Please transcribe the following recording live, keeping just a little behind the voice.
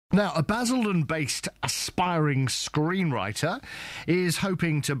Now, a Basildon-based aspiring screenwriter is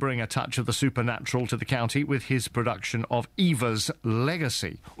hoping to bring a touch of the supernatural to the county with his production of Eva's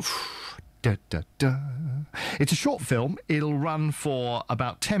Legacy. Da, da, da. It's a short film. It'll run for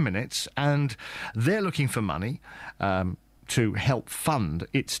about 10 minutes, and they're looking for money to help fund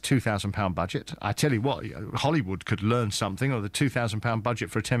its £2,000 budget. I tell you what, Hollywood could learn something of the £2,000 budget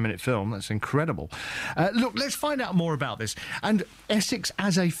for a 10-minute film. That's incredible. Look, let's find out more about this. And Essex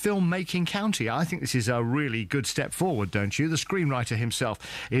as a filmmaking county, I think this is a really good step forward, don't you? The screenwriter himself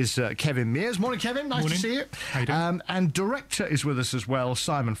is Kevin Mears. Morning, Kevin. Nice to see you. How you doing? And director is with us as well,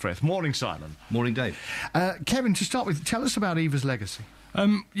 Simon Frith. Morning, Simon. Morning, Dave. Kevin, to start with, tell us about Eva's Legacy.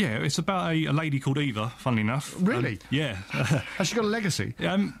 Yeah, it's about a lady called Eva, funnily enough. Really? Yeah. Has she got a legacy?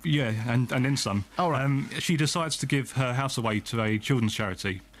 Yeah, and then some. Oh, right. She decides to give her house away to a children's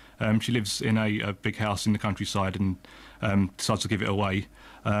charity. She lives in a big house in the countryside and decides to give it away.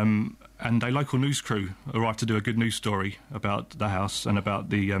 And a local news crew arrive to do a good news story about the house and about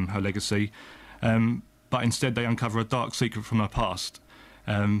her legacy. But instead they uncover a dark secret from her past.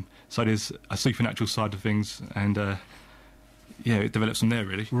 So there's a supernatural side of things, and yeah, it develops from there,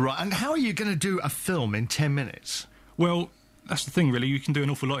 really. Right, and how are you going to do a film in 10 minutes? Well, that's the thing, really. You can do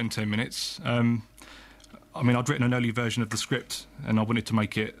an awful lot in 10 minutes. I mean, I'd written an early version of the script, and I wanted to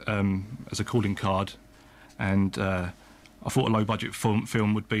make it as a calling card, and I thought a low-budget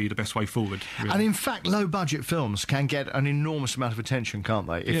film would be the best way forward, really. And in fact, low-budget films can get an enormous amount of attention, can't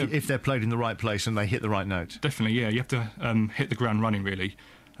they? If they're played in the right place and they hit the right note. Definitely, yeah. You have to hit the ground running, really.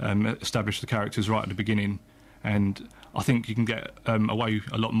 Establish the characters right at the beginning, and I think you can get away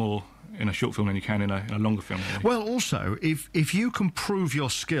a lot more in a short film than you can in a longer film, really. Well, also, if you can prove your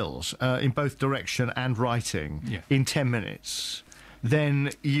skills in both direction and writing in 10 minutes,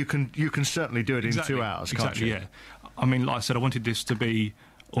 then you can certainly do it in 2 hours, can't you? Yeah. I mean, like I said, I wanted this to be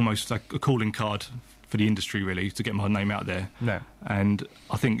almost like a calling card for the industry, really, to get my name out there. No. And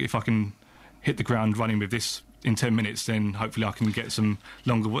I think if I can hit the ground running with this in 10 minutes, then hopefully I can get some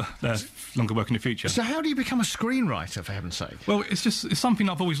longer work in the future. So how do you become a screenwriter, for heaven's sake? Well, it's something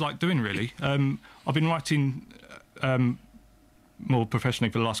I've always liked doing, really. I've been writing more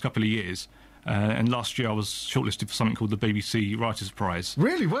professionally for the last couple of years, and last year I was shortlisted for something called the BBC Writers' Prize.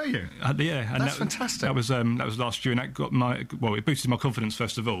 Really, were you? Yeah. And that's fantastic. That was last year, and that got it boosted my confidence,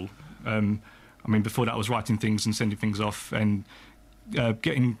 first of all. I mean, before that I was writing things and sending things off and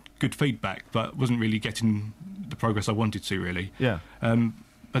getting good feedback, but wasn't really getting the progress I wanted to, really. Yeah.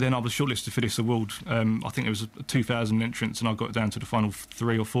 But then I was shortlisted for this award. I think it was 2,000 entrants, and I got down to the final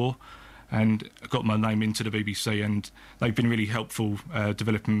 3 or 4, and got my name into the BBC, and they've been really helpful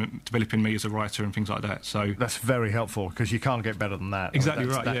developing me as a writer and things like that. So that's very helpful, because you can't get better than that. Exactly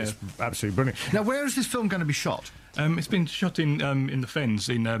right. That is absolutely brilliant. Now, where is this film going to be shot? It's been shot in the Fens,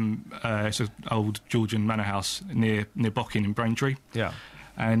 it's an old Georgian manor house near Bocking in Braintree. Yeah.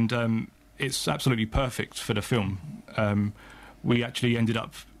 And it's absolutely perfect for the film. We actually ended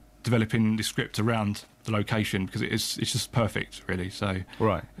up developing the script around the location because it's just perfect, really. So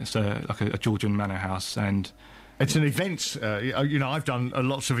right, it's like a Georgian manor house, and it's an event. I've done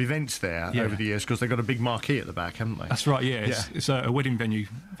lots of events there over the years because they've got a big marquee at the back, haven't they? That's right. Yeah, it's a wedding venue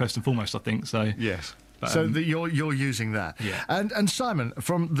first and foremost, I think. So yes. So you're using that. Yeah. And Simon,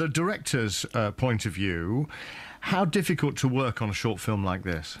 from the director's point of view, how difficult to work on a short film like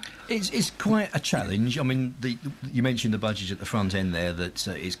this? It's quite a challenge. I mean, you mentioned the budget at the front end there, that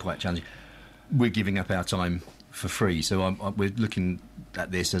is quite challenging. We're giving up our time for free, so we're looking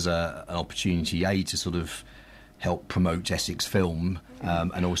at this as an opportunity, to sort of help promote Essex film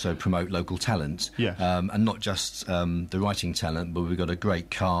and also promote local talent. Yeah. And not just the writing talent, but we've got a great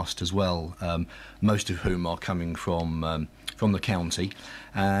cast as well, most of whom are coming from the county,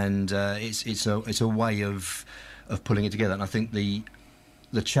 and it's a way of pulling it together. And I think the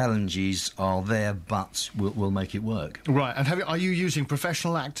challenges are there, but we'll make it work. Right. And are you using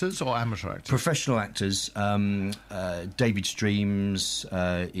professional actors or amateur actors? Professional actors. David Streams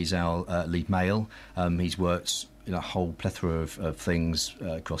is our lead male. He's worked in a whole plethora of things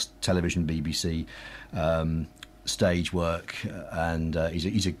across television, BBC, stage work, and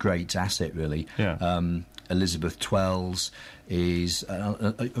he's a great asset, really. Yeah. Elizabeth Twells is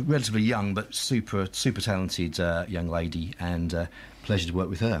a relatively young but super talented young lady, and pleasure to work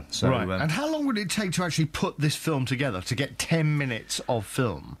with her. So, right. And how long would it take to actually put this film together, to get 10 minutes of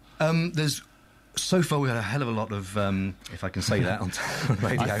film? So far, we had a hell of a lot of, if I can say that on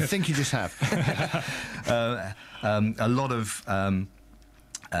radio. I think you just have. A lot of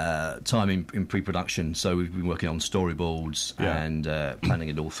time in pre-production. So we've been working on storyboards and planning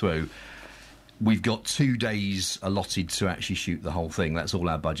it all through. We've got 2 days allotted to actually shoot the whole thing. That's all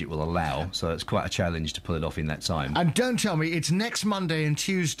our budget will allow. So it's quite a challenge to pull it off in that time. And don't tell me it's next Monday and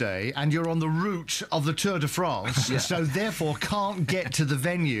Tuesday, and you're on the route of the Tour de France, so therefore can't get to the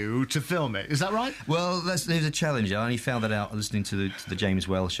venue to film it. Is that right? Well, there's a challenge. I only found that out listening to the James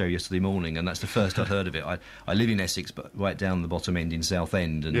Wells show yesterday morning, and that's the first I'd heard of it. I live in Essex, but right down the bottom end in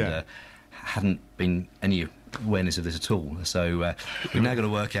Southend, and hadn't been any awareness of this at all. So we've now got to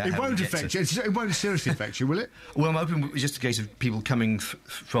work out. It won't affect you. It won't seriously affect you, will it? Well, I'm hoping it's just a case of people coming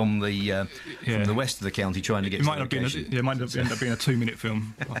from the west of the county trying to get. It might end up being a 2-minute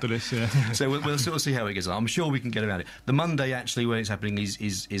film after this. Yeah. So we'll sort of see how it goes on. I'm sure we can get around it. The Monday, actually, when it's happening,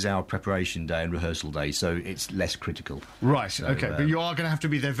 is our preparation day and rehearsal day, so it's less critical. Right. So, okay. But you are going to have to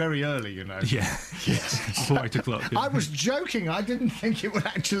be there very early, you know. Yeah. Yes. 8 o'clock. Yeah. I was joking. I didn't think it would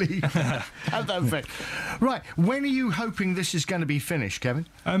actually have that effect. Right. When are you hoping this is going to be finished, Kevin?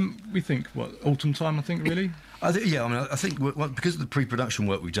 We think autumn time. I think really. I think because of the pre-production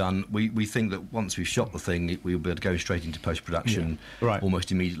work we've done, we think that once we've shot the thing, we'll be able to go straight into post-production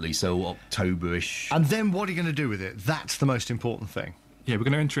almost immediately. So October-ish. And then what are you going to do with it? That's the most important thing. Yeah, we're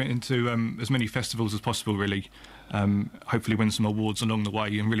going to enter it into as many festivals as possible. Really, hopefully win some awards along the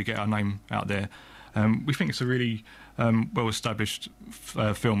way and really get our name out there. We think it's a really well-established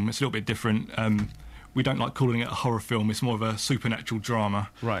film. It's a little bit different. We don't like calling it a horror film. It's more of a supernatural drama.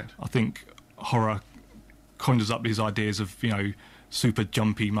 Right. I think horror conjures up these ideas of, super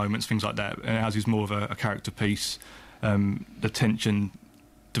jumpy moments, things like that. And ours is more of a character piece. The tension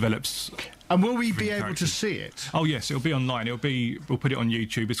develops. And will we be able to see it? Oh, yes, it'll be online. We'll put it on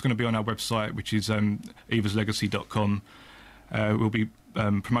YouTube. It's going to be on our website, which is evaslegacy.com. We'll be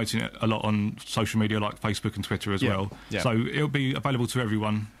promoting it a lot on social media like Facebook and Twitter as well. Yeah. So it'll be available to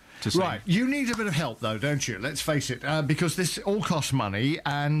everyone. Right, you need a bit of help though, don't you? Let's face it, because this all costs money,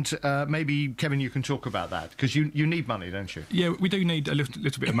 and maybe Kevin, you can talk about that because you need money, don't you? Yeah, we do need a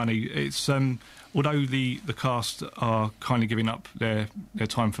little bit of money. It's although the cast are kindly giving up their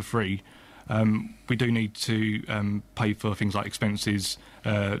time for free, we do need to pay for things like expenses,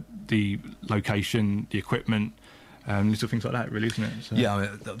 the location, the equipment, little things like that, really, isn't it? So. Yeah,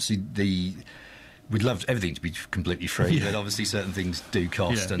 obviously we'd love everything to be completely free, but obviously certain things do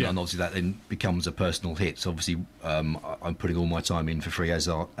cost, and obviously that then becomes a personal hit. So obviously I'm putting all my time in for free, as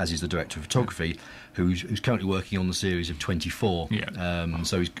is the director of photography, who's currently working on the series of 24. Yeah.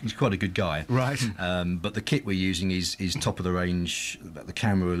 So he's quite a good guy. Right. But the kit we're using is top of the range. The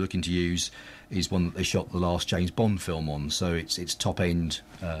camera we're looking to use is one that they shot the last James Bond film on, so it's top end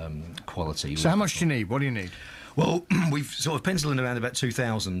quality. So how much do you need? What do you need? Well, we've sort of penciled in around about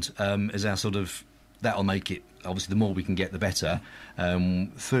 2,000 as our sort of. That'll make it, obviously, the more we can get, the better.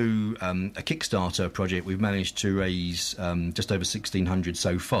 Through a Kickstarter project, we've managed to raise just over 1,600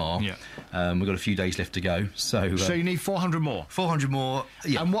 so far. Yeah. We've got a few days left to go. So you need 400 more? 400 more,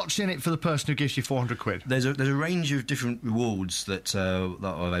 yeah. And what's in it for the person who gives you 400 quid? There's a range of different rewards that are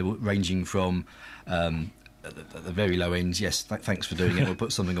available, ranging from... at the very low ends, yes, thanks for doing it. We'll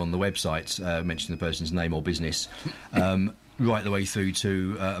put something on the website mentioning the person's name or business. Right the way through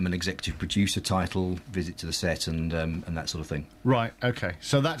to an executive producer title, visit to the set, and that sort of thing. Right. Okay.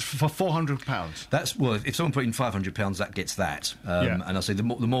 So that's for £400. That's if someone put in £500, that gets that. And I'll say the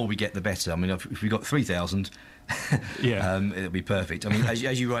more we get, the better. I mean, if we got 3,000, it'll be perfect. I mean,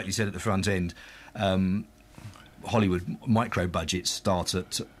 as you rightly said at the front end, Hollywood micro budgets start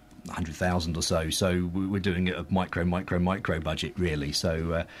at 100,000 or so we're doing it a micro budget, really.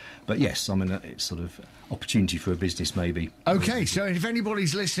 So but yes, I mean, it's sort of opportunity for a business, maybe. Okay, so if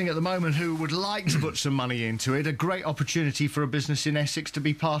anybody's listening at the moment who would like to put some money into it, a great opportunity for a business in Essex to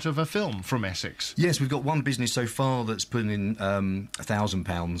be part of a film from Essex. Yes, we've got one business so far that's put in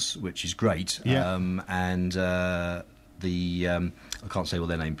 £1,000, which is great. And I can't say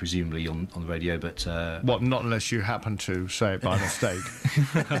their name, presumably on the radio, but... What, not unless you happen to say it by mistake.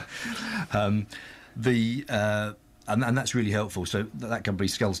 And that's really helpful. So that company,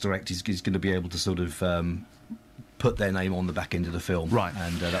 Skulls Direct, is going to be able to sort of put their name on the back end of the film. Right.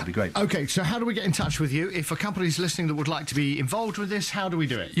 And that'd be great. OK, so how do we get in touch with you? If a company's listening that would like to be involved with this, how do we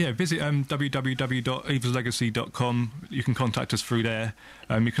do it? Yeah, visit www.evaslegacy.com. You can contact us through there.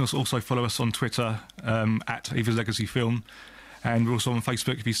 You can also follow us on Twitter at Evas Legacy Film. And we're also on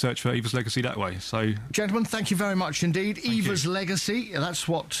Facebook if you search for Eva's Legacy that way. So, gentlemen, thank you very much indeed. Eva's Legacy, that's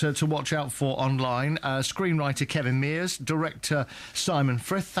what to watch out for online. Screenwriter Kevin Mears, director Simon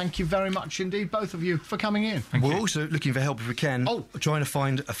Frith, thank you very much indeed, both of you, for coming in. We're also looking for help if we can. Trying to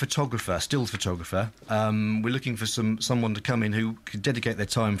find a photographer, still photographer. We're looking for someone to come in who could dedicate their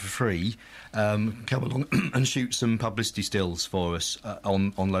time for free, come along and shoot some publicity stills for us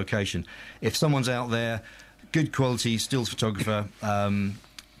on location. If someone's out there, good quality stills photographer,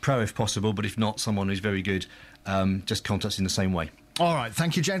 pro if possible, but if not, someone who's very good, just contact us in the same way. All right,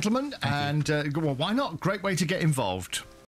 thank you, gentlemen. Well, why not? Great way to get involved.